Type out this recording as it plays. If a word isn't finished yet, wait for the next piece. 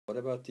What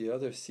about the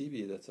other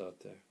Seabea that's out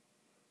there?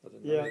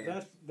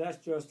 Yeah,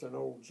 that's just an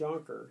old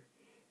junker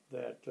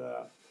that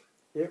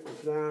it was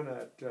down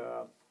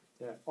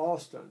at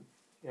Austin,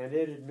 and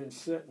it had been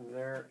sitting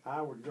there.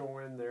 I would go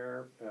in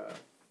there,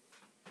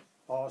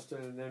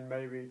 Austin, and then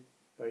maybe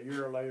a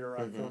year later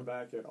I'd come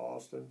back at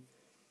Austin,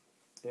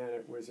 and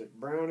it was at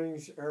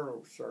Browning's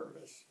Aero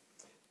Service.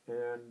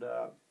 And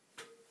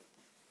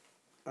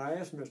I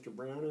asked Mr.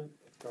 Browning,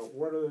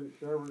 what are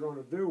they ever going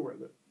to do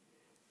with it?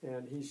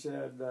 And he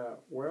said,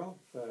 well,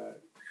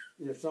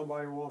 if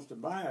somebody wants to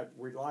buy it,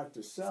 we'd like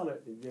to sell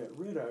it and get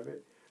rid of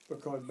it,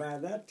 because by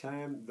that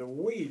time the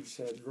weeds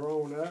had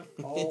grown up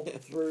all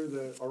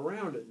through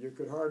around it. You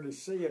could hardly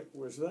see it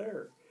was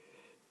there.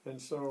 And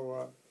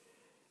so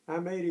I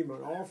made him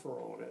an offer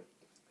on it.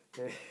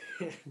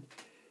 And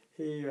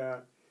he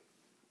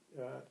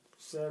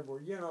said, well,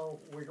 you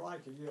know, we'd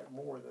like to get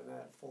more than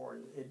that for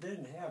you. It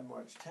didn't have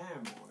much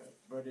time on it,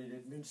 but it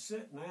had been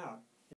sitting out